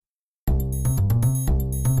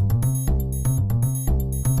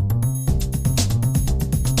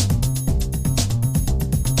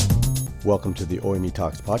Welcome to the OME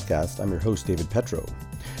Talks podcast. I'm your host, David Petro.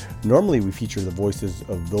 Normally, we feature the voices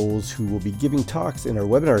of those who will be giving talks in our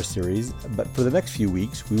webinar series, but for the next few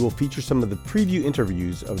weeks, we will feature some of the preview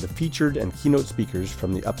interviews of the featured and keynote speakers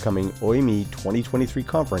from the upcoming OME 2023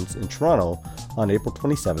 conference in Toronto on April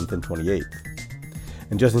 27th and 28th.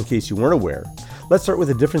 And just in case you weren't aware, let's start with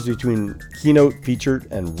the difference between keynote, featured,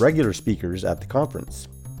 and regular speakers at the conference.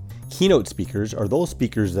 Keynote speakers are those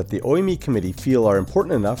speakers that the OME committee feel are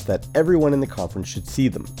important enough that everyone in the conference should see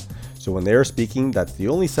them. So when they are speaking, that's the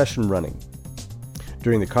only session running.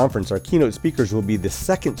 During the conference, our keynote speakers will be the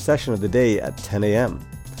second session of the day at 10 a.m.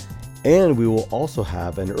 And we will also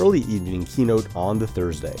have an early evening keynote on the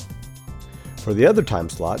Thursday. For the other time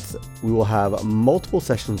slots, we will have multiple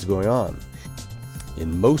sessions going on.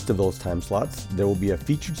 In most of those time slots, there will be a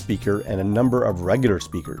featured speaker and a number of regular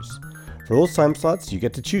speakers. For those time slots, you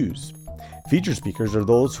get to choose. Featured speakers are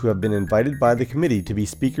those who have been invited by the committee to be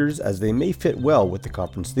speakers as they may fit well with the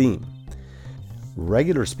conference theme.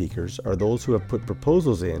 Regular speakers are those who have put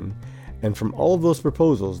proposals in, and from all of those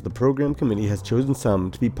proposals, the program committee has chosen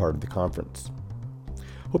some to be part of the conference.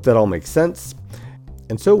 Hope that all makes sense.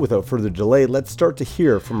 And so without further delay, let's start to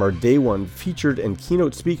hear from our day one featured and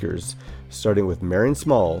keynote speakers, starting with Marion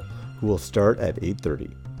Small, who will start at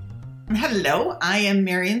 8:30. Hello, I am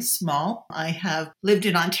Marion Small. I have lived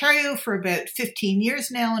in Ontario for about 15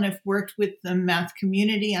 years now, and I've worked with the math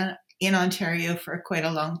community in Ontario for quite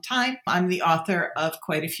a long time. I'm the author of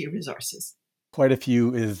quite a few resources. Quite a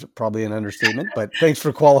few is probably an understatement, but thanks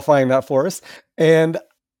for qualifying that for us. And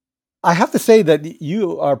I have to say that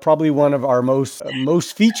you are probably one of our most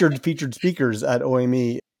featured speakers at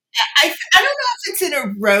OME. I don't know if it's in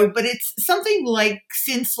a row, but it's something like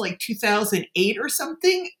since 2008 or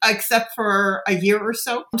something, except for a year or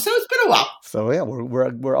so. So it's been a while. So yeah,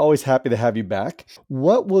 we're always happy to have you back.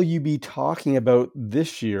 What will you be talking about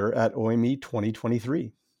this year at OME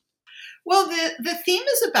 2023? Well, the theme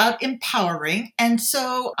is about empowering. And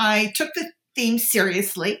so I took the theme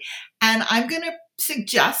seriously, and I'm going to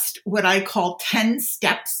suggest what I call 10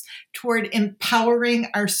 steps toward empowering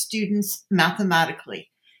our students mathematically.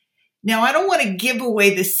 Now, I don't want to give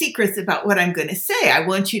away the secrets about what I'm going to say. I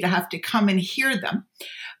want you to have to come and hear them.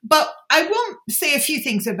 But I will say a few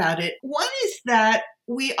things about it. One is that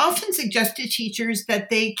we often suggest to teachers that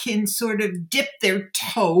they can sort of dip their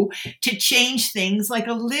toe to change things like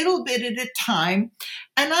a little bit at a time.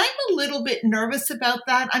 And I'm a little bit nervous about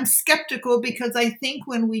that. I'm skeptical because I think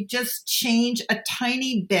when we just change a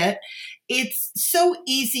tiny bit, it's so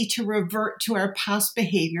easy to revert to our past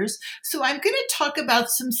behaviors. So I'm going to talk about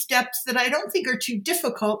some steps that I don't think are too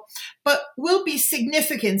difficult, but will be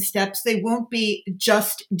significant steps. They won't be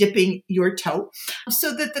just dipping your toe,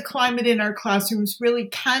 so that the climate in our classrooms really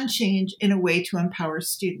can change in a way to empower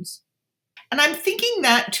students. And I'm thinking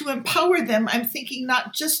that to empower them, I'm thinking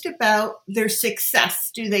not just about their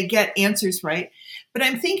success, do they get answers right, but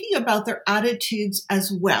I'm thinking about their attitudes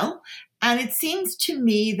as well. And it seems to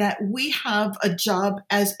me that we have a job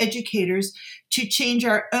as educators to change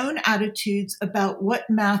our own attitudes about what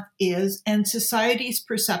math is and society's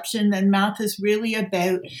perception that math is really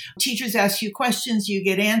about teachers ask you questions, you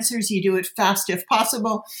get answers, you do it fast if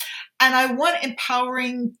possible. And I want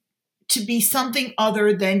empowering to be something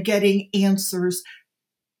other than getting answers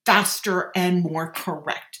faster and more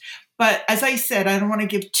correct. But as I said, I don't want to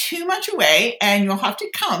give too much away, and you'll have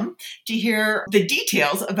to come to hear the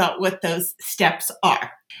details about what those steps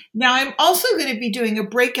are. Now, I'm also going to be doing a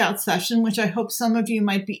breakout session, which I hope some of you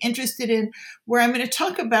might be interested in, where I'm going to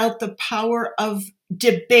talk about the power of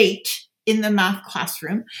debate in the math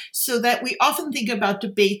classroom, so that we often think about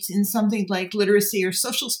debates in something like literacy or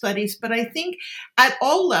social studies, but I think at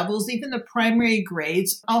all levels, even the primary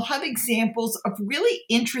grades, I'll have examples of really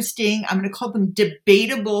interesting, I'm going to call them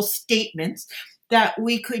debatable statements that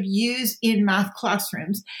we could use in math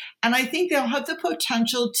classrooms. And I think they'll have the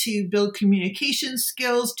potential to build communication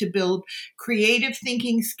skills, to build creative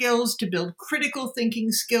thinking skills, to build critical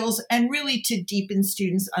thinking skills, and really to deepen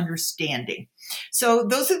students' understanding. So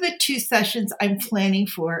those are the two sessions I'm planning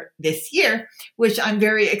for this year, which I'm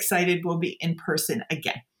very excited will be in person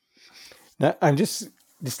again. Now, I'm just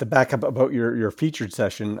to back up about your featured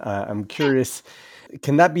session, I'm curious,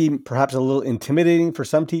 can that be perhaps a little intimidating for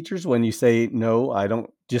some teachers when you say, no, I don't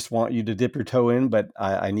just want you to dip your toe in, but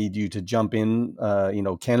I need you to jump in,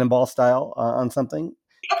 cannonball style on something?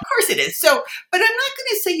 Of course it is. So, but I'm not going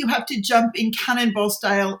to say you have to jump in cannonball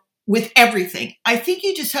style with everything. I think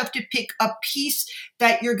you just have to pick a piece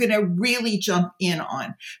that you're going to really jump in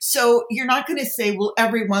on. So you're not going to say, well,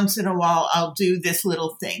 every once in a while, I'll do this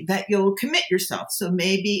little thing, that you'll commit yourself. So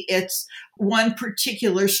maybe it's one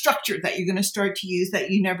particular structure that you're going to start to use that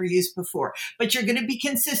you never used before, but you're going to be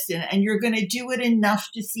consistent and you're going to do it enough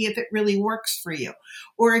to see if it really works for you.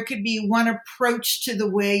 Or it could be one approach to the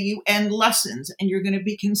way you end lessons and you're going to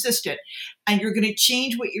be consistent and you're going to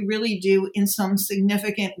change what you really do in some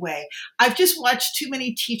significant way. I've just watched too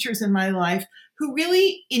many teachers in my life who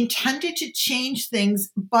really intended to change things,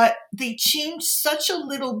 but they changed such a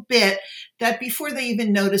little bit that before they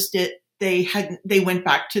even noticed it, they went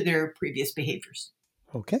back to their previous behaviors.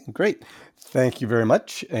 Okay, great. Thank you very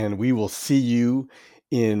much. And we will see you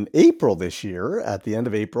in April this year, at the end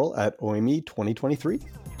of April at OME 2023.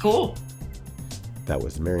 Cool. That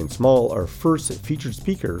was Marion Small, our first featured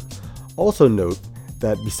speaker. Also note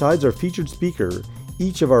that besides our featured speaker,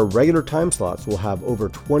 each of our regular time slots will have over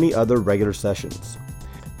 20 other regular sessions.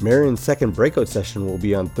 Marion's second breakout session will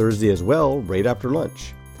be on Thursday as well, right after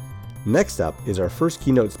lunch. Next up is our first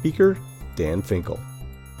keynote speaker, Dan Finkel.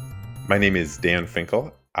 My name is Dan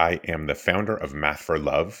Finkel. I am the founder of Math for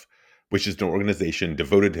Love, which is an organization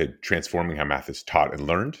devoted to transforming how math is taught and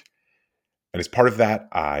learned. And as part of that,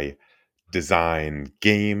 I design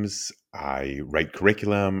games, I write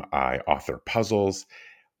curriculum, I author puzzles,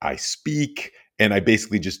 I speak, and I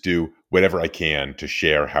basically just do whatever I can to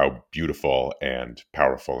share how beautiful and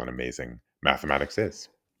powerful and amazing mathematics is.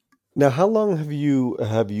 Now, how long have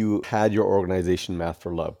you had your organization, Math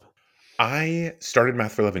for Love? I started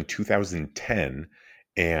Math for Love in 2010,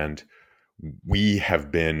 and we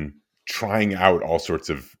have been trying out all sorts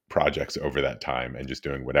of projects over that time and just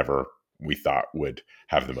doing whatever we thought would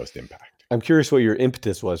have the most impact. I'm curious what your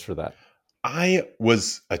impetus was for that. I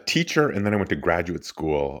was a teacher, and then I went to graduate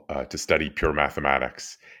school to study pure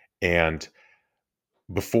mathematics. And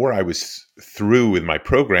before I was through with my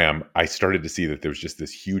program, I started to see that there was just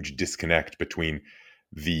this huge disconnect between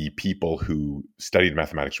the people who studied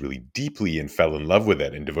mathematics really deeply and fell in love with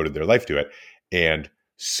it and devoted their life to it, and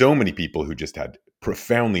so many people who just had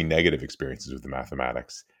profoundly negative experiences with the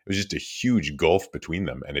mathematics. It was just a huge gulf between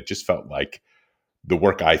them. And it just felt like the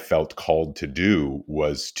work I felt called to do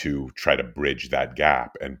was to try to bridge that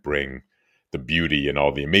gap and bring the beauty and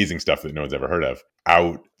all the amazing stuff that no one's ever heard of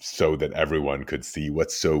out so that everyone could see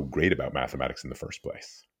what's so great about mathematics in the first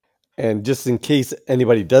place. And just in case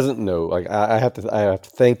anybody doesn't know, like I have to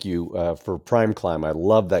thank you for Prime Climb. I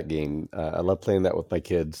love that game. I love playing that with my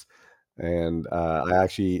kids, and I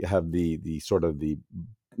actually have the sort of the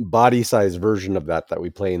body size version of that we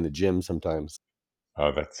play in the gym sometimes.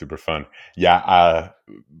 Oh, that's super fun. Yeah,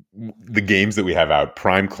 the games that we have out,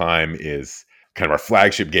 Prime Climb is kind of our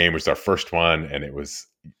flagship game, which is our first one, and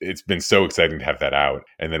it's been so exciting to have that out.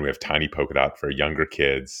 And then we have Tiny Polka Dot for younger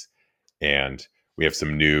kids, and we have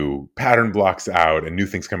some new pattern blocks out and new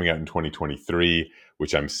things coming out in 2023,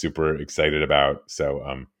 which I'm super excited about.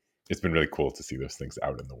 So it's been really cool to see those things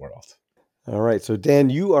out in the world. All right. So Dan,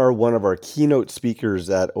 you are one of our keynote speakers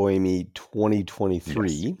at OME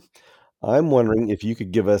 2023. Yes. I'm wondering if you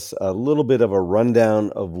could give us a little bit of a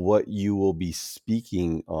rundown of what you will be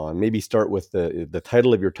speaking on. Maybe start with the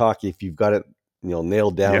title of your talk if you've got it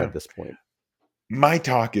nailed down at this point. My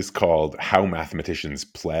talk is called How Mathematicians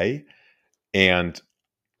Play. And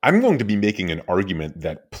I'm going to be making an argument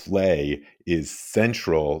that play is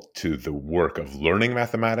central to the work of learning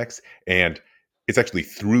mathematics. And it's actually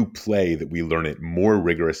through play that we learn it more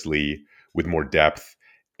rigorously, with more depth,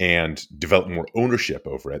 and develop more ownership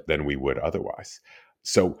over it than we would otherwise.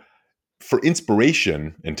 So for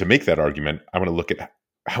inspiration, and to make that argument, I want to look at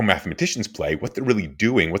how mathematicians play, what they're really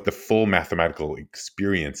doing, what the full mathematical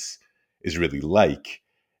experience is really like,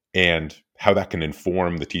 and how that can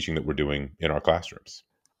inform the teaching that we're doing in our classrooms.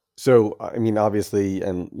 So, I mean, obviously,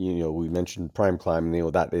 and we mentioned Prime Climb,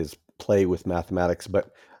 that is play with mathematics, but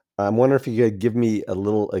I'm wondering if you could give me a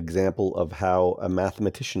little example of how a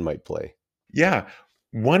mathematician might play. Yeah.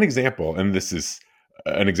 One example, and this is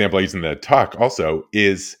an example I use in the talk also,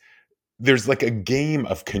 is there's like a game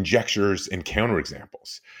of conjectures and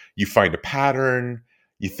counterexamples. You find a pattern,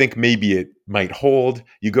 you think maybe it might hold,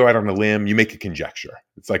 you go out on a limb, you make a conjecture.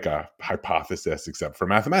 It's like a hypothesis, except for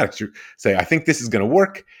mathematics. You say, I think this is going to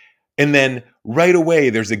work. And then right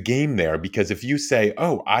away, there's a game there, because if you say,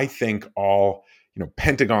 oh, I think all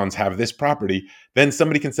pentagons have this property, then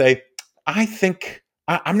somebody can say, I think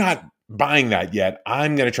I'm not buying that yet.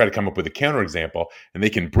 I'm going to try to come up with a counterexample, and they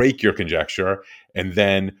can break your conjecture. And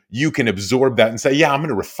then you can absorb that and say, yeah, I'm going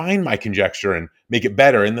to refine my conjecture and make it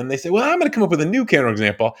better. And then they say, well, I'm going to come up with a new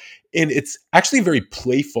counterexample. And it's actually a very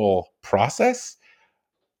playful process.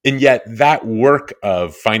 And yet that work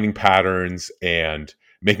of finding patterns and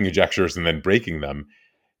making conjectures and then breaking them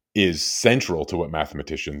is central to what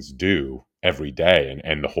mathematicians do every day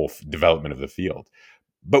and the whole development of the field.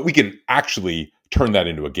 But we can actually turn that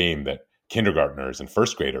into a game that kindergartners and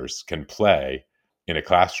first graders can play in a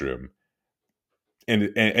classroom.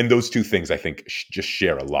 And those two things, I think, just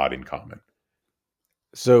share a lot in common.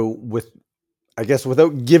 So I guess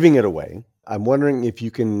without giving it away, I'm wondering if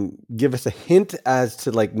you can give us a hint as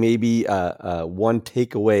to like maybe one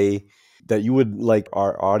takeaway that you would like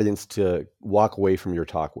our audience to walk away from your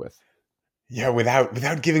talk with. Yeah,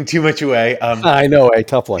 without giving too much away. I know, a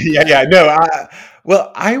tough one. Yeah, no.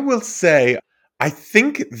 Well, I will say, I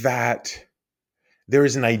think that there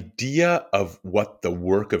is an idea of what the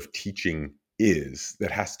work of teaching is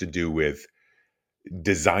that has to do with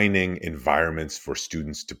designing environments for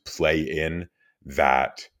students to play in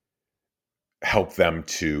that help them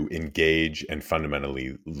to engage and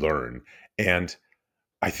fundamentally learn. And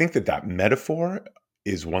I think that metaphor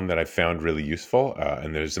is one that I found really useful.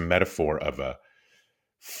 And there's a metaphor of a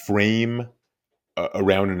frame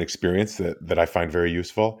around an experience that I find very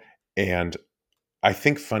useful. And I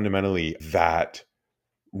think fundamentally that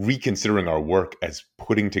reconsidering our work as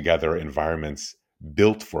putting together environments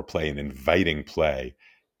built for play and inviting play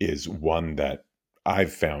is one that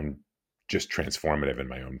I've found just transformative in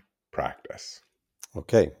my own practice.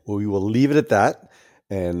 Okay, well, we will leave it at that.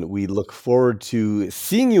 And we look forward to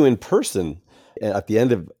seeing you in person at the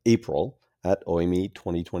end of April at OAME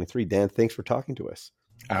 2023. Dan, thanks for talking to us.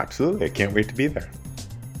 Absolutely. I can't wait to be there.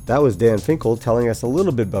 That was Dan Finkel telling us a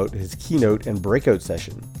little bit about his keynote and breakout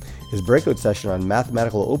session. His breakout session on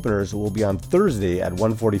mathematical openers will be on Thursday at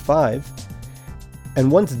 1:45.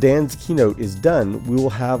 And once Dan's keynote is done, we will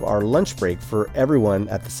have our lunch break for everyone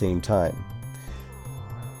at the same time.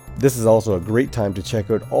 This is also a great time to check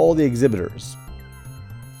out all the exhibitors.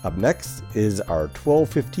 Up next is our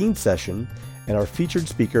 12:15 session and our featured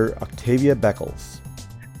speaker, Octavia Beckles.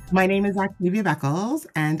 My name is Octavia Beckles,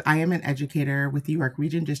 and I am an educator with the York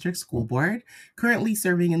Region District School Board, currently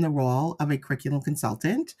serving in the role of a curriculum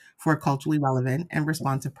consultant for culturally relevant and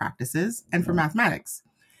responsive practices and for mathematics.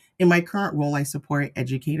 In my current role, I support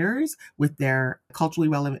educators with their culturally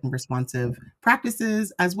relevant and responsive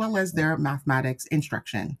practices, as well as their mathematics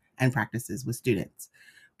instruction and practices with students.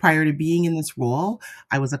 Prior to being in this role,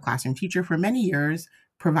 I was a classroom teacher for many years,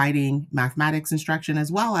 providing mathematics instruction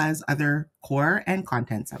as well as other core and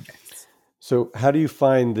content subjects. So how do you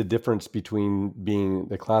find the difference between being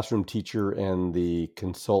the classroom teacher and the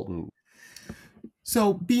consultant?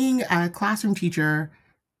 So being a classroom teacher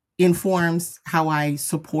informs how I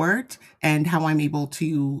support and how I'm able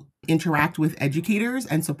to interact with educators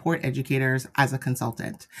and support educators as a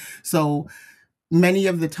consultant. So many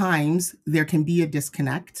of the times there can be a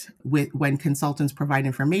disconnect with when consultants provide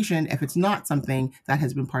information if it's not something that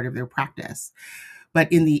has been part of their practice.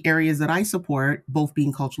 But in the areas that I support, both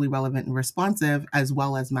being culturally relevant and responsive, as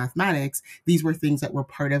well as mathematics, these were things that were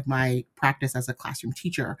part of my practice as a classroom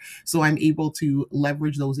teacher. So I'm able to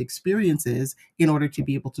leverage those experiences in order to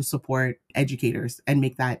be able to support educators and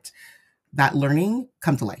make that learning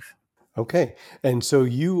come to life. Okay. And so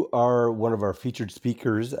you are one of our featured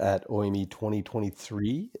speakers at OAME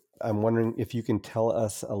 2023. I'm wondering if you can tell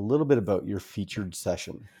us a little bit about your featured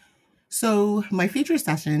session. So my featured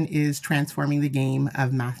session is Transforming the Game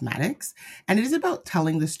of Mathematics, and it is about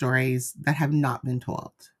telling the stories that have not been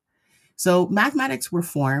told. So mathematics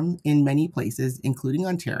reform in many places, including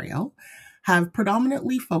Ontario, have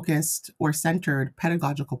predominantly focused or centered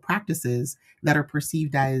pedagogical practices that are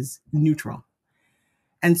perceived as neutral.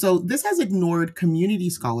 And so this has ignored community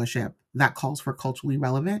scholarship that calls for culturally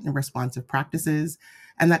relevant and responsive practices,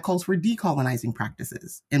 and that calls for decolonizing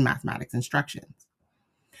practices in mathematics instructions.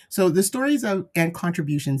 So the stories of and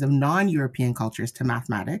contributions of non-European cultures to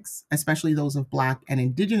mathematics, especially those of Black and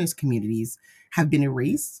Indigenous communities, have been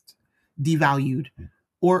erased, devalued,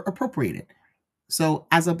 or appropriated. So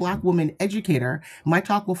as a Black woman educator, my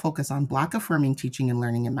talk will focus on Black affirming teaching and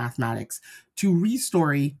learning in mathematics to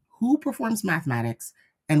restory who performs mathematics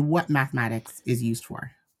and what mathematics is used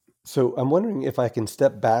for. So I'm wondering if I can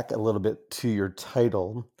step back a little bit to your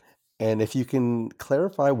title and if you can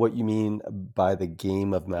clarify what you mean by the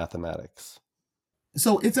game of mathematics.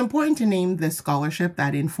 So it's important to name the scholarship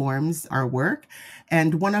that informs our work.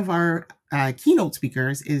 And one of our keynote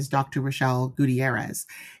speakers is Dr. Rochelle Gutierrez.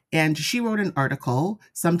 And she wrote an article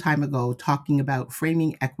some time ago talking about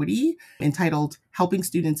framing equity entitled Helping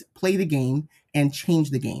Students Play the Game and Change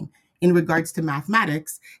the Game in regards to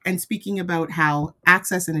mathematics, and speaking about how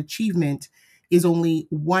access and achievement is only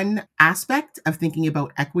one aspect of thinking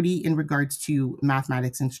about equity in regards to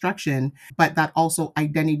mathematics instruction, but that also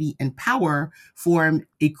identity and power form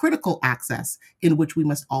a critical axis in which we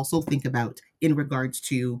must also think about in regards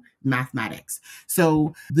to mathematics.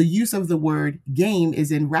 So the use of the word game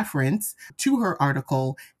is in reference to her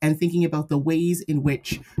article and thinking about the ways in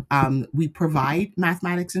which we provide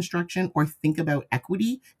mathematics instruction or think about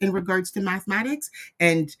equity in regards to mathematics,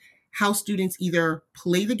 and how students either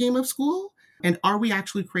play the game of school, and are we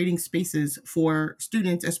actually creating spaces for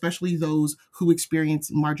students, especially those who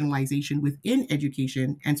experience marginalization within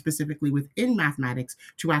education and specifically within mathematics,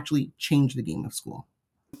 to actually change the game of school?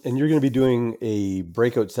 And you're going to be doing a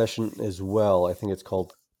breakout session as well. I think it's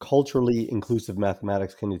called Culturally Inclusive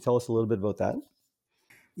Mathematics. Can you tell us a little bit about that?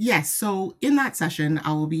 Yes. So in that session,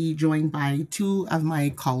 I will be joined by two of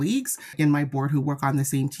my colleagues in my board who work on the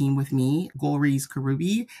same team with me, Golriz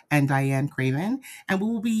Karubi and Diane Craven. And we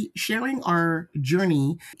will be sharing our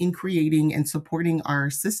journey in creating and supporting our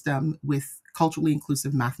system with culturally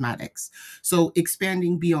inclusive mathematics. So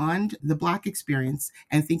expanding beyond the Black experience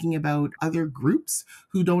and thinking about other groups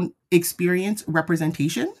who don't experience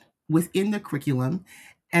representation within the curriculum,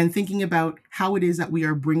 and thinking about how it is that we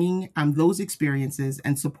are bringing those experiences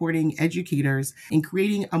and supporting educators in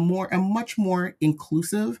creating a much more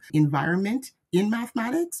inclusive environment in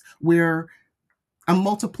mathematics, where a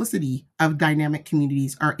multiplicity of dynamic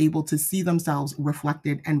communities are able to see themselves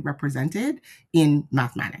reflected and represented in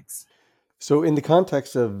mathematics. So, in the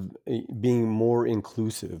context of being more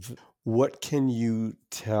inclusive, what can you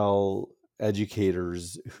tell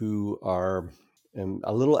educators who are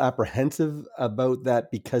a little apprehensive about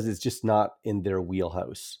that because it's just not in their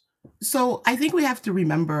wheelhouse? So I think we have to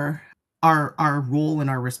remember our role and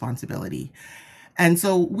our responsibility. And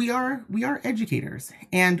so we are educators,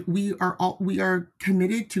 and we are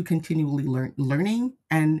committed to continually learning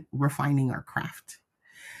and refining our craft.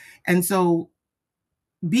 And so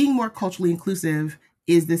being more culturally inclusive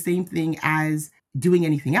is the same thing as doing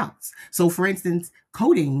anything else. So, for instance,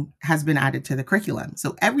 coding has been added to the curriculum.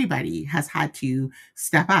 So, everybody has had to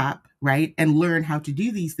step up, right, and learn how to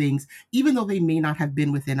do these things, even though they may not have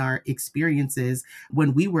been within our experiences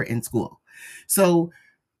when we were in school. So,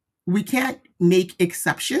 we can't make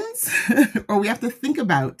exceptions, or we have to think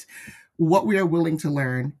about what we are willing to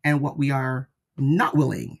learn and what we are not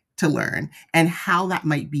willing to learn, and how that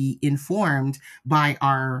might be informed by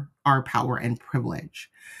our power and privilege.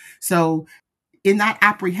 So in that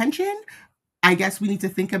apprehension, I guess we need to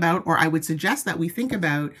think about, or I would suggest that we think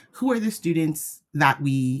about, who are the students that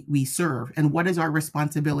we serve and what is our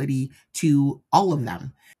responsibility to all of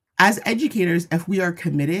them. As educators, if we are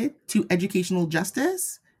committed to educational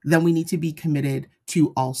justice, then we need to be committed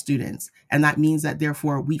to all students. And that means that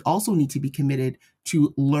therefore we also need to be committed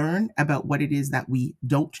to learn about what it is that we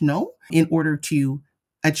don't know in order to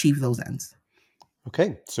achieve those ends.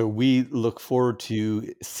 Okay, so we look forward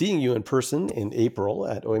to seeing you in person in April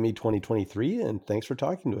at OME 2023, and thanks for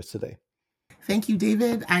talking to us today. Thank you,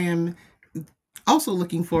 David. I am also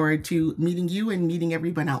looking forward to meeting you and meeting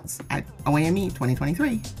everyone else at OME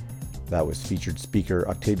 2023. That was featured speaker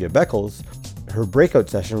Octavia Beckles. Her breakout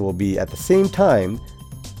session will be at the same time,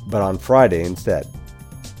 but on Friday instead.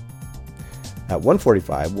 At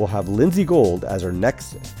 1:45, we'll have Lindsay Gold as our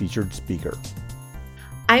next featured speaker.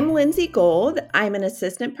 I'm Lindsay Gold. I'm an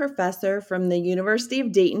assistant professor from the University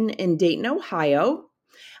of Dayton in Dayton, Ohio.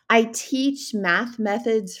 I teach math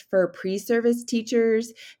methods for pre-service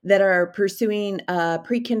teachers that are pursuing a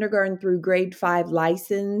pre-kindergarten through grade 5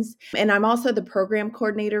 license. And I'm also the program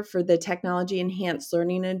coordinator for the Technology Enhanced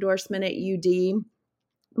Learning endorsement at UD.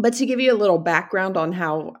 But to give you a little background on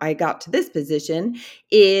how I got to this position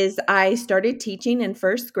is I started teaching in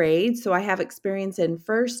first grade. So I have experience in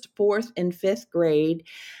first, fourth, and fifth grade.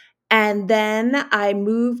 And then I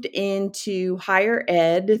moved into higher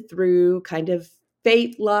ed through kind of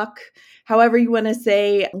fate, luck, however you want to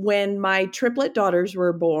say. When my triplet daughters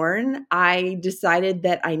were born, I decided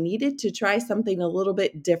that I needed to try something a little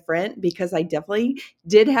bit different because I definitely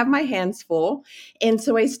did have my hands full. And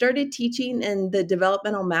so I started teaching in the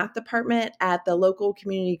developmental math department at the local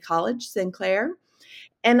community college, Sinclair.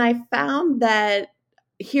 And I found that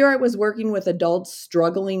here I was working with adults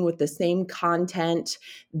struggling with the same content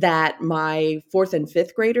that my fourth and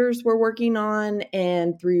fifth graders were working on.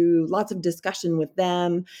 And through lots of discussion with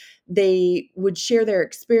them, they would share their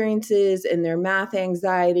experiences and their math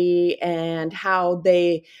anxiety and how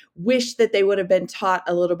they wish that they would have been taught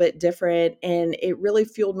a little bit different. And it really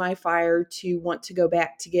fueled my fire to want to go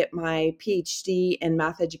back to get my PhD in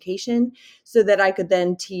math education so that I could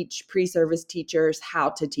then teach pre-service teachers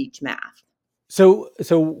how to teach math. So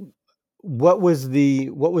what was the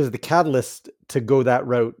catalyst to go that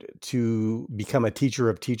route to become a teacher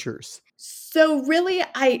of teachers? So really,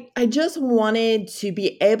 I just wanted to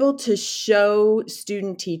be able to show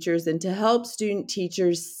student teachers and to help student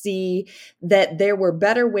teachers see that there were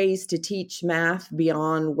better ways to teach math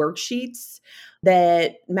beyond worksheets,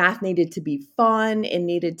 that math needed to be fun, it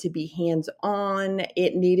needed to be hands-on,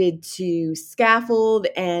 it needed to scaffold,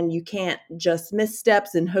 and you can't just miss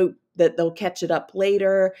steps and hope that they'll catch it up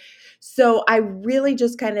later. So I really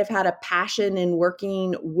just kind of had a passion in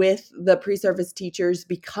working with the pre-service teachers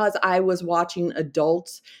because I was watching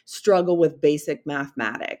adults struggle with basic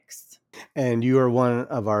mathematics. And you are one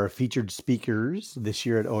of our featured speakers this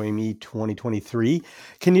year at OME 2023.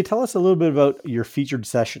 Can you tell us a little bit about your featured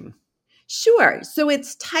session? Sure. So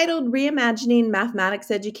it's titled Reimagining Mathematics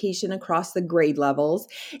Education Across the Grade Levels.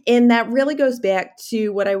 And that really goes back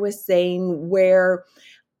to what I was saying, where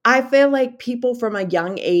I feel like people from a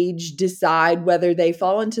young age decide whether they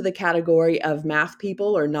fall into the category of math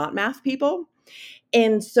people or not math people.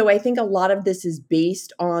 And so I think a lot of this is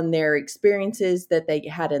based on their experiences that they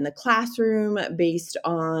had in the classroom, based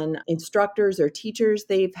on instructors or teachers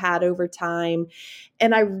they've had over time.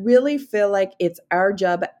 And I really feel like it's our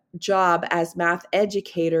job as math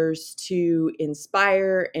educators to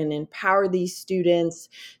inspire and empower these students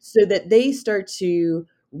so that they start to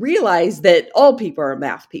realize that all people are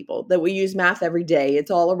math people, that we use math every day. It's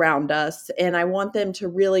all around us. And I want them to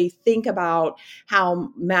really think about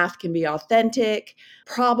how math can be authentic,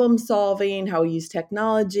 problem solving, how we use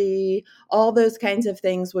technology, all those kinds of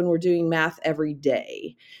things when we're doing math every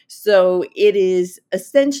day. So it is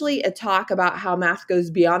essentially a talk about how math goes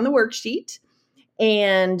beyond the worksheet.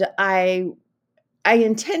 And I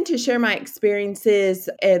intend to share my experiences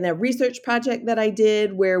in a research project that I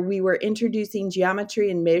did where we were introducing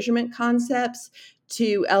geometry and measurement concepts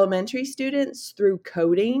to elementary students through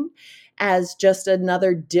coding as just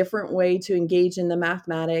another different way to engage in the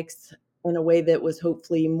mathematics in a way that was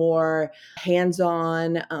hopefully more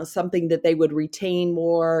hands-on, something that they would retain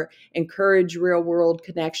more, encourage real-world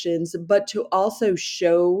connections, but to also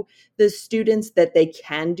show the students that they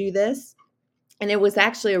can do this. And it was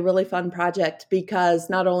actually a really fun project because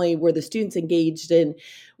not only were the students engaged and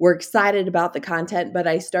were excited about the content, but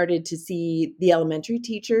I started to see the elementary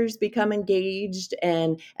teachers become engaged.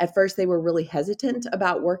 And at first they were really hesitant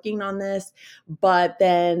about working on this, but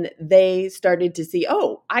then they started to see,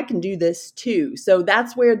 oh, I can do this too. So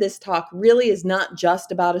that's where this talk really is not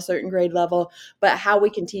just about a certain grade level, but how we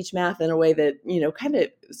can teach math in a way that, kind of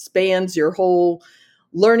spans your whole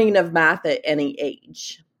learning of math at any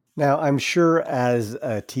age. Now, I'm sure as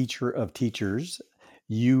a teacher of teachers,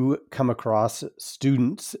 you come across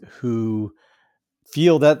students who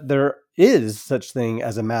feel that there is such thing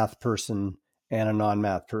as a math person and a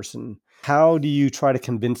non-math person. How do you try to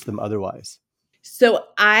convince them otherwise? So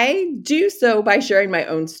I do so by sharing my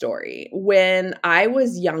own story. When I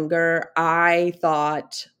was younger, I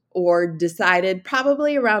thought or decided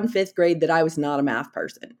probably around fifth grade that I was not a math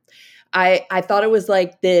person. I thought it was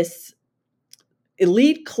like this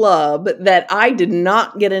elite club that I did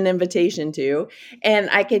not get an invitation to.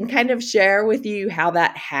 And I can kind of share with you how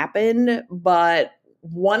that happened. But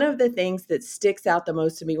one of the things that sticks out the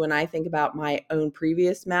most to me when I think about my own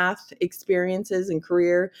previous math experiences and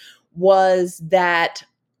career was that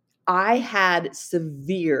I had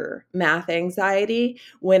severe math anxiety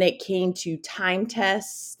when it came to time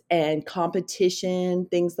tests and competition,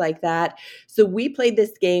 things like that. So we played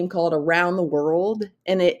this game called Around the World.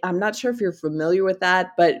 And I'm not sure if you're familiar with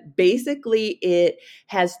that, but basically it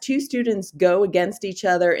has two students go against each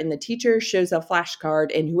other and the teacher shows a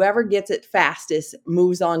flashcard and whoever gets it fastest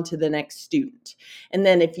moves on to the next student. And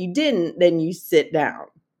then if you didn't, then you sit down.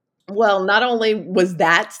 Well, not only was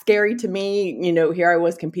that scary to me, here I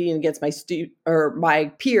was competing against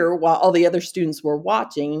my peer while all the other students were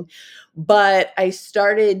watching, but I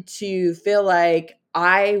started to feel like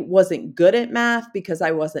I wasn't good at math because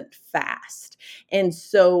I wasn't fast. And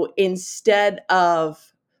so instead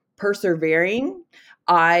of persevering,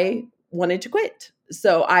 I wanted to quit.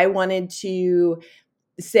 So I wanted to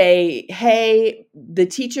say, hey, the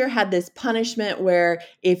teacher had this punishment where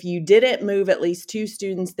if you didn't move at least two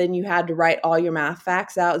students, then you had to write all your math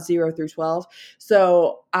facts out 0 through 12.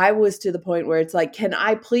 So I was to the point where it's like, can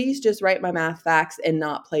I please just write my math facts and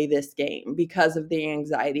not play this game because of the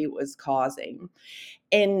anxiety it was causing?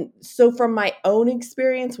 And so from my own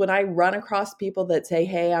experience, when I run across people that say,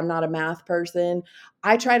 hey, I'm not a math person,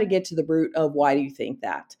 I try to get to the root of why do you think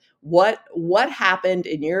that? What happened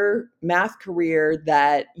in your math career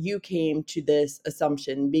that you came to this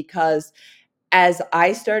assumption? Because as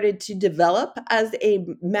I started to develop as a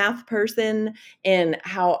math person and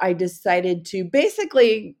how I decided to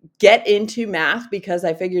basically get into math because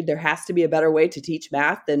I figured there has to be a better way to teach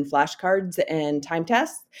math than flashcards and time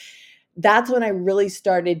tests, that's when I really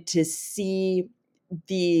started to see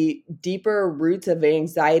the deeper roots of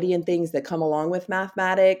anxiety and things that come along with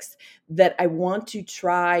mathematics that I want to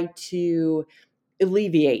try to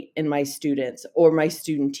alleviate in my students or my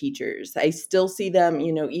student teachers. I still see them,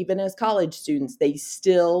 even as college students,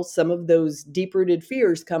 some of those deep rooted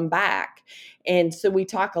fears come back. And so we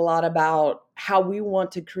talk a lot about how we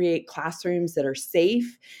want to create classrooms that are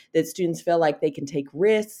safe, that students feel like they can take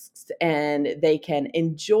risks and they can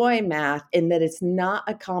enjoy math and that it's not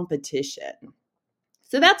a competition.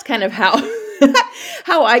 So that's kind of how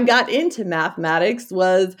how I got into mathematics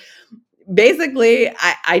was basically,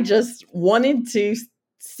 I just wanted to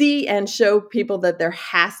see and show people that there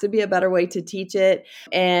has to be a better way to teach it.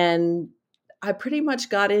 And I pretty much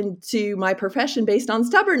got into my profession based on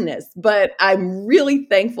stubbornness, but I'm really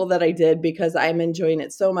thankful that I did because I'm enjoying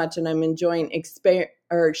it so much and I'm enjoying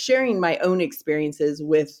sharing my own experiences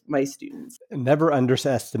with my students. Never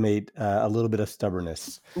underestimate a little bit of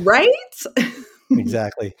stubbornness. Right?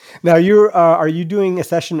 Exactly. Now, are you doing a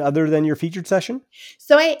session other than your featured session?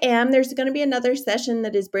 So I am. There's going to be another session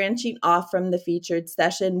that is branching off from the featured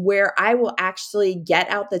session where I will actually get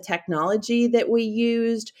out the technology that we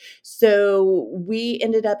used. So we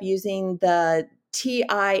ended up using the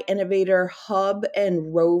TI Innovator Hub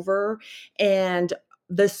and Rover, and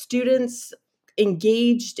the students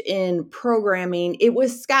engaged in programming. It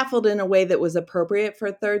was scaffolded in a way that was appropriate for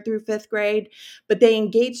 3rd through 5th grade, but they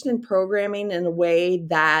engaged in programming in a way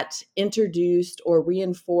that introduced or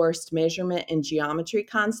reinforced measurement and geometry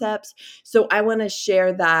concepts. So I want to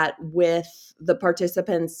share that with the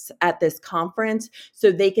participants at this conference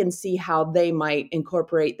so they can see how they might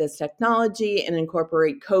incorporate this technology and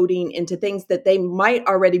incorporate coding into things that they might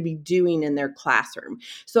already be doing in their classroom.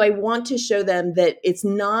 So I want to show them that it's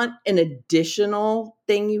not an additional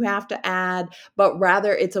thing you have to add, but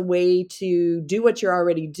rather it's a way to do what you're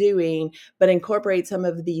already doing, but incorporate some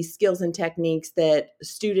of these skills and techniques that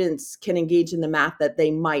students can engage in the math that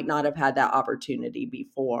they might not have had that opportunity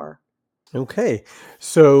before. Okay.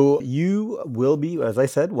 So you will be, as I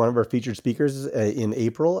said, one of our featured speakers in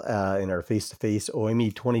April in our face-to-face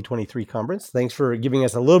OME 2023 conference. Thanks for giving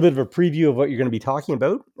us a little bit of a preview of what you're going to be talking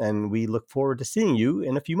about, and we look forward to seeing you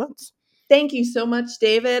in a few months. Thank you so much,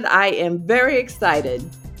 David. I am very excited.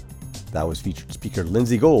 That was featured speaker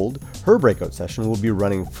Lindsay Gold. Her breakout session will be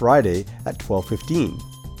running Friday at 12:15.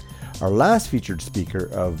 Our last featured speaker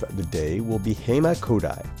of the day will be Hema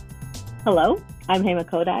Kodai. Hello, I'm Hema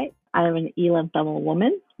Kodai. I am an Elam Tamil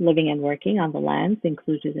woman living and working on the lands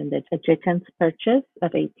included in the Adjutant's Purchase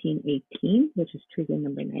of 1818, which is Treaty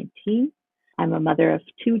Number 19. I'm a mother of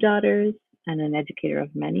 2 daughters and an educator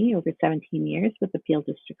of many over 17 years with the Peel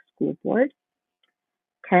District School Board.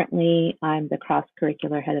 Currently, I'm the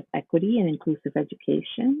cross-curricular head of equity and inclusive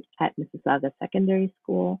education at Mississauga Secondary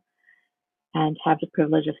School and have the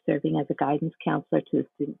privilege of serving as a guidance counselor to the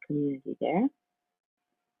student community there.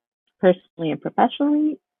 Personally and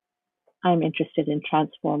professionally, I'm interested in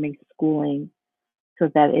transforming schooling so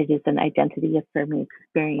that it is an identity affirming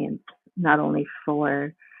experience, not only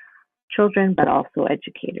for children, but also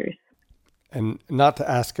educators. And not to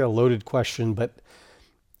ask a loaded question, but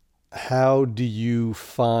how do you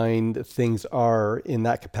find things are in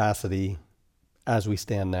that capacity as we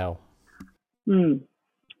stand now?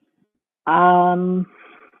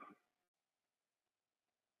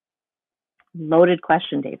 Loaded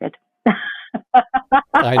question, David.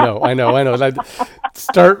 I know.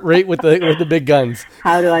 Start right with the big guns.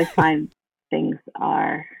 How do I find things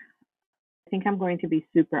are? I think I'm going to be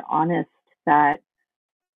super honest that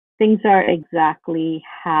things are exactly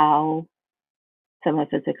how some of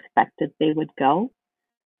us expected they would go.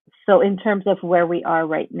 So in terms of where we are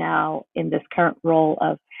right now in this current role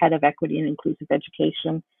of head of equity and inclusive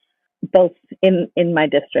education, both in my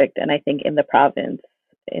district and I think in the province,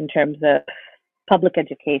 in terms of public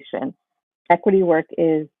education, equity work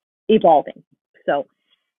is evolving. So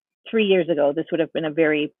 3 years ago, this would have been a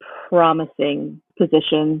very promising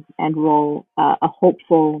position and role, a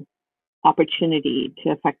hopeful opportunity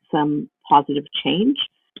to affect some positive change.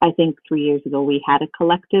 I think 3 years ago, we had a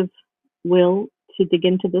collective will to dig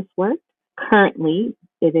into this work. Currently,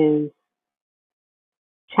 it is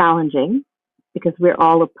challenging because we're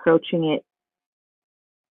all approaching it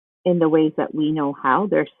in the ways that we know how.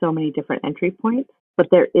 There are so many different entry points, but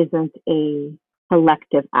there isn't a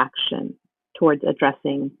collective action towards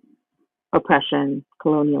addressing oppression,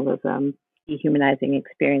 colonialism, dehumanizing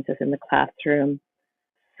experiences in the classroom.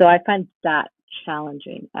 So I find that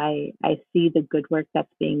challenging. I see the good work that's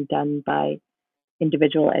being done by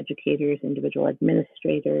individual educators, individual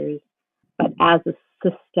administrators, but as a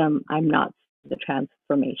system, I'm not seeing the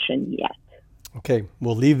transformation yet. Okay,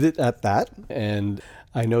 we'll leave it at that. And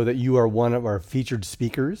I know that you are one of our featured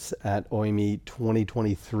speakers at OIME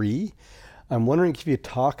 2023. I'm wondering if you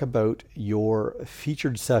talk about your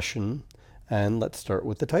featured session, and let's start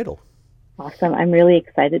with the title. Awesome. I'm really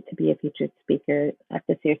excited to be a featured speaker at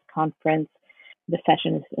this year's conference. The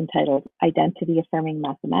session is entitled Identity Affirming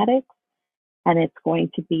Mathematics, and it's going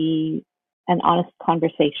to be an honest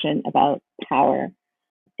conversation about power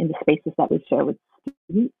in the spaces that we share with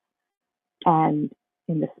students and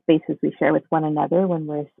in the spaces we share with one another when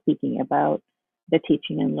we're speaking about the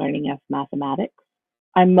teaching and learning of mathematics.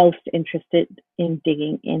 I'm most interested in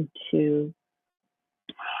digging into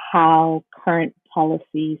how current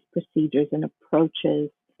policies, procedures, and approaches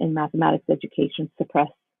in mathematics education suppress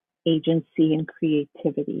agency and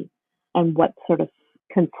creativity, and what sort of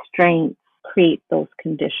constraints create those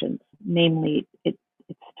conditions, namely it's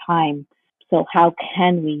time. So how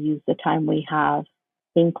can we use the time we have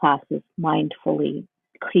in classes mindfully,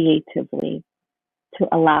 creatively, to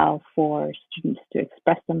allow for students to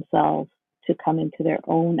express themselves, to come into their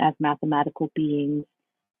own as mathematical beings,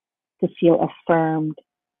 to feel affirmed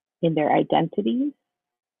in their identities,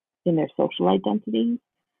 in their social identities,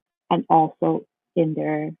 and also in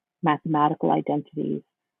their mathematical identities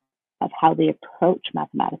of how they approach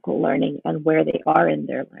mathematical learning and where they are in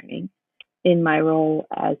their learning. In my role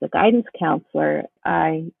as a guidance counselor,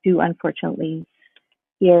 I do unfortunately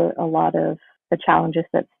hear a lot of the challenges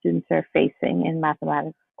that students are facing in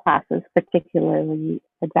mathematics classes, particularly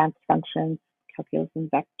advanced functions, calculus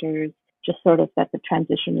and vectors, just sort of that the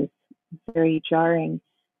transition is very jarring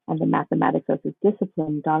and the mathematics as a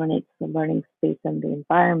discipline dominates the learning space and the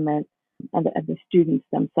environment, and the students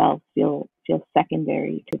themselves feel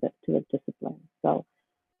secondary to the discipline. So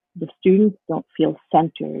the students don't feel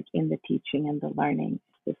centered in the teaching and the learning.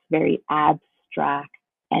 It's this very abstract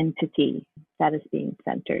entity that is being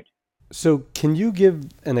centered. So can you give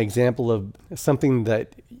an example of something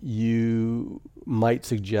that you might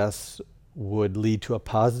suggest would lead to a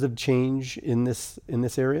positive change in this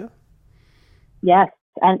area? Yes,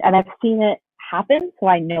 and I've seen it happen, so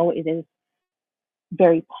I know it is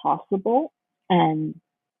very possible. And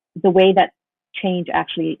the way that change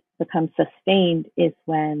actually becomes sustained is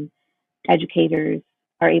when educators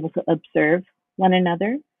are able to observe one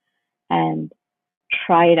another and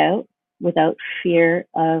try it out without fear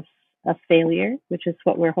of failure, which is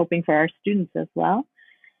what we're hoping for our students as well.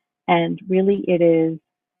 And really, it is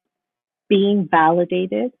being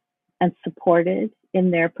validated and supported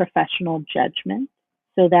in their professional judgment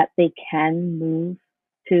so that they can move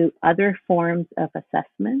to other forms of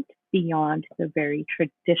assessment beyond the very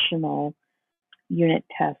traditional unit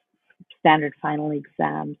tests, standard final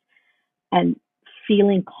exams, and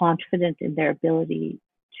feeling confident in their ability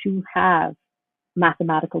to have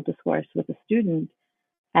mathematical discourse with a student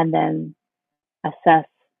and then assess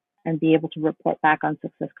and be able to report back on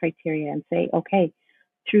success criteria and say, okay,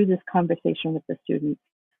 through this conversation with the student,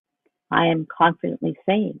 I am confidently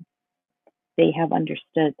saying they have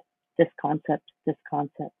understood this concept.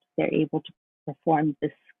 They're able to perform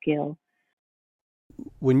this skill.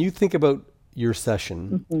 When you think about your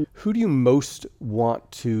session, who do you most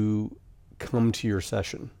want to come to your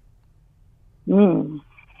session?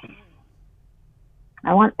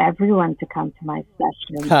 I want everyone to come to my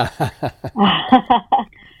session.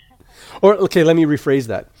 Or, okay, let me rephrase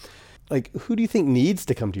that. Like, who do you think needs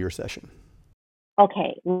to come to your session?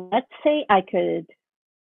 Okay, let's say I could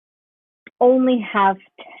only have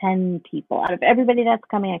 10 people. Out of everybody that's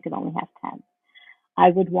coming, I could only have 10. I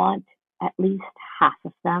would want at least half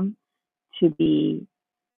of them to be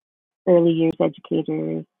early years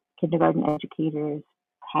educators, kindergarten educators,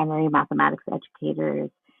 primary mathematics educators,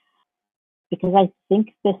 because I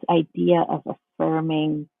think this idea of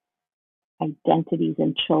affirming identities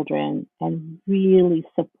in children and really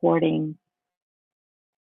supporting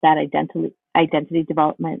that identity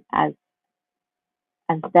development as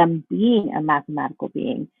them being a mathematical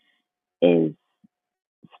being is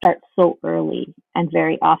starts so early. And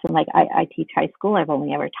very often, like I teach high school, I've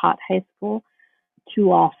only ever taught high school.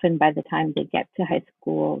 Too often by the time they get to high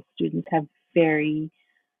school, students have very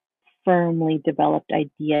firmly developed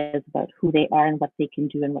ideas about who they are and what they can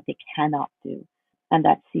do and what they cannot do. And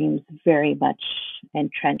that seems very much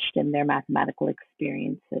entrenched in their mathematical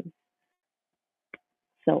experiences.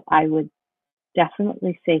 So I would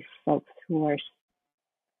definitely say folks who are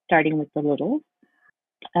starting with the littles.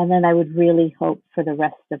 And then I would really hope for the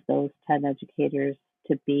rest of those 10 educators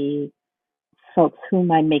to be folks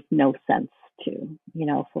whom I make no sense to.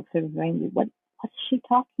 Folks are very, what's she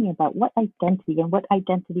talking about? What identity and what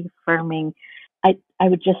identity affirming? I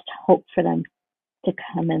would just hope for them to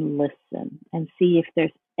come and listen and see if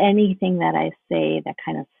there's anything that I say that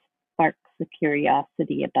kind of sparks the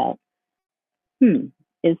curiosity about,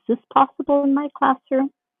 is this possible in my classroom?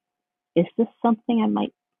 Is this something I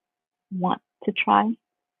might want to try?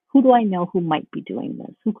 Who do I know who might be doing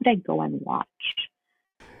this? Who could I go and watch?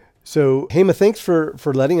 So, Hema, thanks for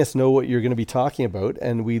letting us know what you're going to be talking about,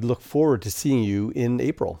 and we look forward to seeing you in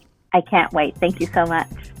April. I can't wait. Thank you so much.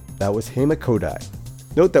 That was Hema Kodai.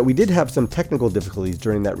 Note that we did have some technical difficulties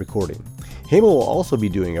during that recording. Hema will also be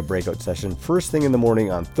doing a breakout session first thing in the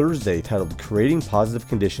morning on Thursday titled Creating Positive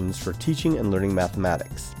Conditions for Teaching and Learning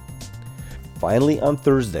Mathematics. Finally, on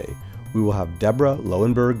Thursday, we will have Deborah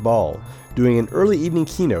Lowenberg-Ball doing an early evening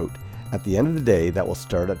keynote at the end of the day that will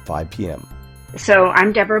start at 5 p.m. So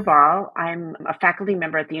I'm Deborah Ball. I'm a faculty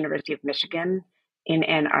member at the University of Michigan in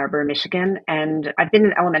Ann Arbor, Michigan, and I've been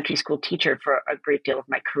an elementary school teacher for a great deal of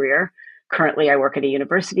my career. Currently, I work at a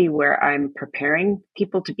university where I'm preparing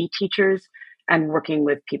people to be teachers and working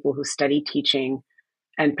with people who study teaching.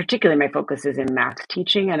 And particularly my focus is in math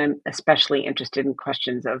teaching, and I'm especially interested in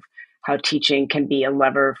questions of how teaching can be a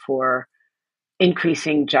lever for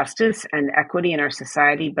increasing justice and equity in our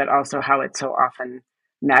society, but also how it so often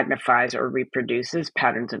magnifies or reproduces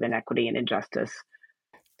patterns of inequity and injustice.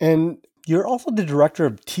 And you're also the director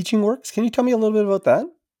of Teaching Works. Can you tell me a little bit about that?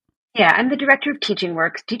 Yeah, I'm the director of Teaching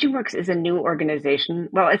Works. Teaching Works is a new organization.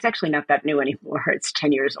 Well, it's actually not that new anymore. It's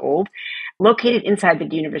 10 years old, located inside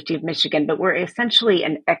the University of Michigan, but we're essentially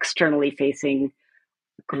an externally facing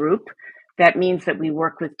group. That means that we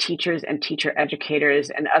work with teachers and teacher educators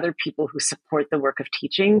and other people who support the work of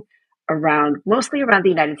teaching mostly around the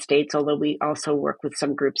United States, although we also work with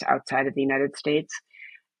some groups outside of the United States.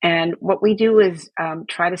 And what we do is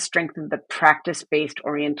try to strengthen the practice-based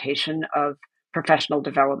orientation of professional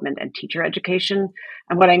development and teacher education.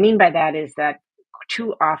 And what I mean by that is that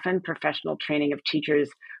too often professional training of teachers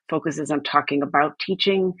focuses on talking about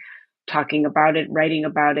teaching, talking about it, writing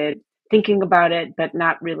about it, thinking about it, but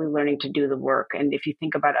not really learning to do the work. And if you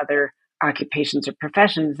think about other occupations or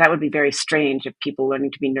professions, that would be very strange if people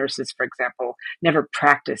learning to be nurses, for example, never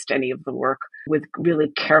practiced any of the work with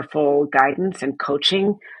really careful guidance and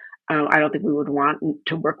coaching. I don't think we would want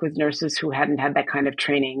to work with nurses who hadn't had that kind of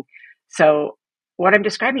training. So what I'm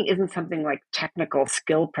describing isn't something like technical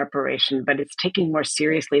skill preparation, but it's taking more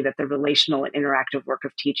seriously that the relational and interactive work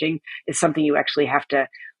of teaching is something you actually have to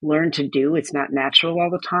learn to do. It's not natural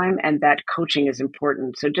all the time, and that coaching is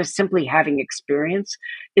important. So just simply having experience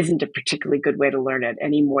isn't a particularly good way to learn it,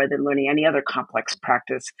 any more than learning any other complex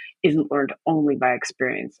practice isn't learned only by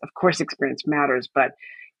experience. Of course, experience matters, but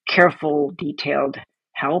careful, detailed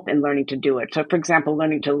help in learning to do it. So, for example,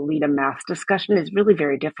 learning to lead a math discussion is really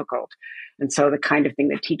very difficult. And so the kind of thing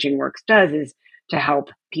that Teaching Works does is to help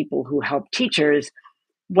people who help teachers.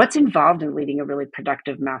 What's involved in leading a really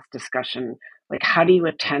productive math discussion? Like, how do you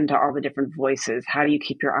attend to all the different voices? How do you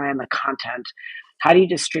keep your eye on the content? How do you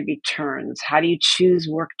distribute turns? How do you choose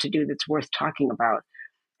work to do that's worth talking about?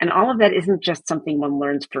 And all of that isn't just something one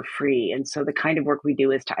learns for free. And so the kind of work we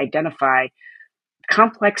do is to identify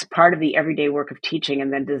complex part of the everyday work of teaching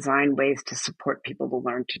and then design ways to support people to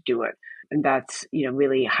learn to do it. And that's,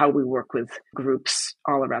 really how we work with groups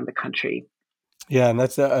all around the country. Yeah, and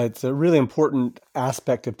it's a really important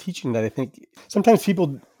aspect of teaching that I think sometimes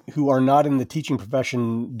people who are not in the teaching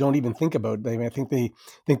profession don't even think about. I think they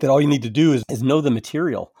think that all you need to do is know the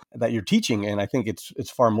material that you're teaching, and I think it's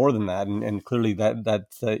far more than that. And clearly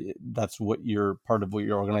that's what your part of what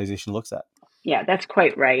your organization looks at. Yeah, that's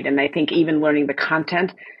quite right. And I think even learning the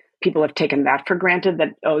content, people have taken that for granted that,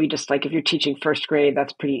 you just like if you're teaching first grade,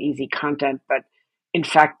 that's pretty easy content. But in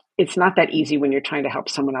fact, it's not that easy when you're trying to help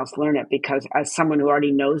someone else learn it, because as someone who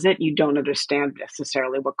already knows it, you don't understand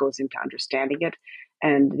necessarily what goes into understanding it.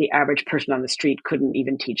 And the average person on the street couldn't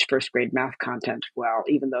even teach first grade math content well,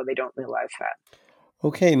 even though they don't realize that.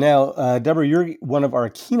 Okay, now, Deborah, you're one of our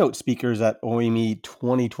keynote speakers at OAME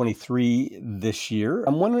 2023 this year.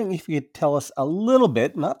 I'm wondering if you could tell us a little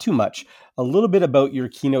bit, not too much, a little bit about your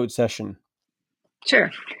keynote session. Sure.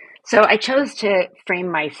 So I chose to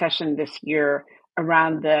frame my session this year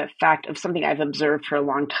around the fact of something I've observed for a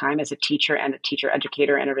long time as a teacher and a teacher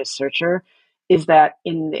educator and a researcher, is that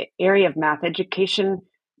in the area of math education,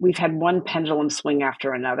 we've had one pendulum swing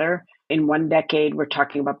after another. In one decade, we're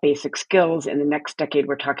talking about basic skills. In the next decade,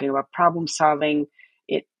 we're talking about problem solving.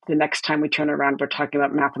 The next time we turn around, we're talking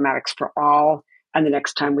about mathematics for all. And the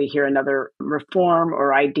next time we hear another reform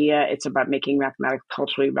or idea, it's about making mathematics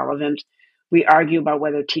culturally relevant. We argue about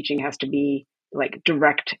whether teaching has to be like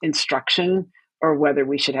direct instruction, or whether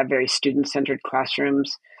we should have very student-centered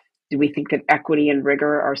classrooms. Do we think that equity and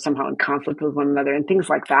rigor are somehow in conflict with one another, and things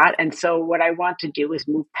like that? And so what I want to do is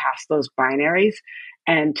move past those binaries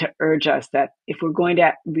and to urge us that if we're going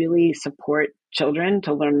to really support children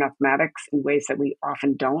to learn mathematics in ways that we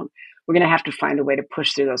often don't, we're going to have to find a way to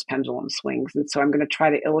push through those pendulum swings. And so I'm going to try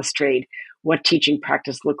to illustrate what teaching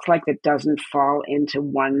practice looks like that doesn't fall into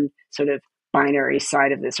one sort of binary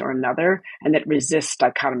side of this or another, and that resists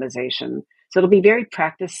dichotomization. So it'll be very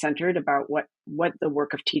practice-centered about what the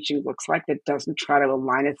work of teaching looks like, that doesn't try to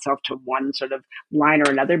align itself to one sort of line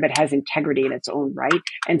or another, but has integrity in its own right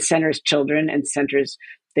and centers children and centers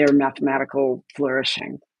their mathematical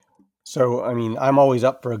flourishing. So, I mean, I'm always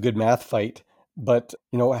up for a good math fight, but,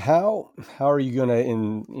 how are you going to,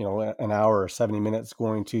 in, an hour or 70 minutes,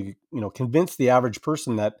 going to, convince the average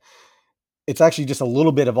person that it's actually just a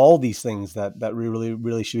little bit of all these things that we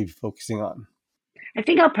really should be focusing on? I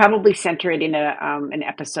think I'll probably center it in an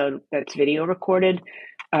episode that's video recorded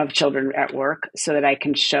of children at work, so that I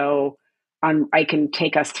can I can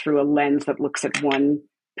take us through a lens that looks at one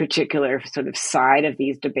particular sort of side of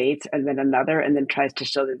these debates and then another, and then tries to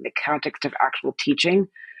show that in the context of actual teaching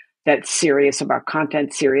that's serious about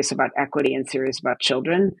content, serious about equity, and serious about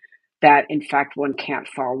children, that in fact one can't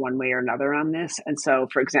fall one way or another on this. And so,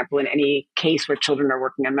 for example, in any case where children are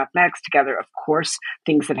working on mathematics together, of course,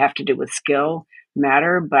 things that have to do with skill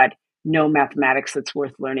matter, but no mathematics that's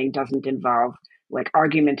worth learning doesn't involve like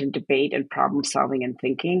argument and debate and problem solving and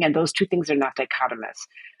thinking. And those two things are not dichotomous.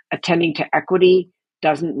 Attending to equity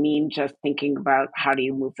doesn't mean just thinking about how do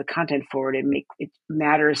you move the content forward. It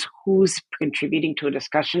matters who's contributing to a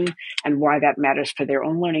discussion and why that matters for their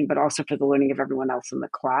own learning, but also for the learning of everyone else in the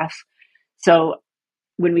class. So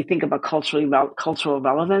when we think about cultural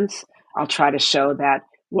relevance, I'll try to show that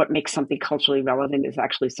what makes something culturally relevant is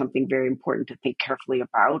actually something very important to think carefully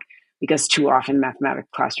about, because too often mathematics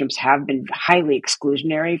classrooms have been highly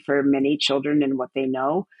exclusionary for many children in what they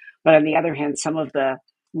know. But on the other hand, some of the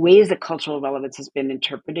ways that cultural relevance has been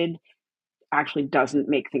interpreted actually doesn't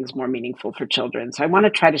make things more meaningful for children. So I want to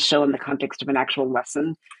try to show in the context of an actual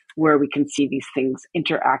lesson where we can see these things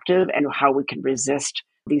interactive and how we can resist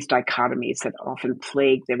these dichotomies that often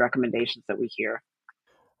plague the recommendations that we hear.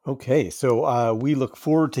 Okay, so we look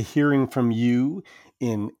forward to hearing from you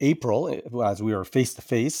in April as we are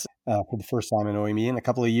face-to-face for the first time in OME in a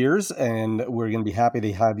couple of years, and we're going to be happy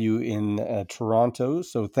to have you in Toronto.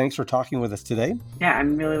 So thanks for talking with us today. Yeah,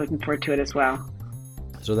 I'm really looking forward to it as well.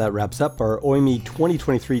 So that wraps up our OME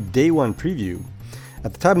 2023 Day 1 preview.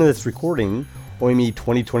 At the time of this recording, OME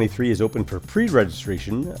 2023 is open for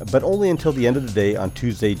pre-registration, but only until the end of the day on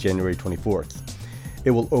Tuesday, January 24th. It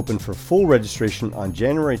will open for full registration on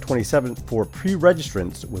January 27th for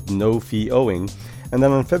pre-registrants with no fee owing, and then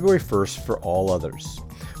on February 1st for all others.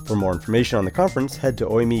 For more information on the conference, head to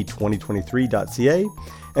OME2023.ca,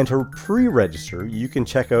 and to pre-register, you can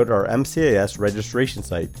check out our MCAS registration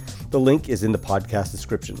site. The link is in the podcast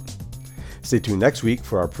description. Stay tuned next week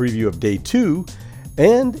for our preview of Day 2,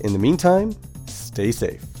 and in the meantime, stay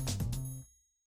safe.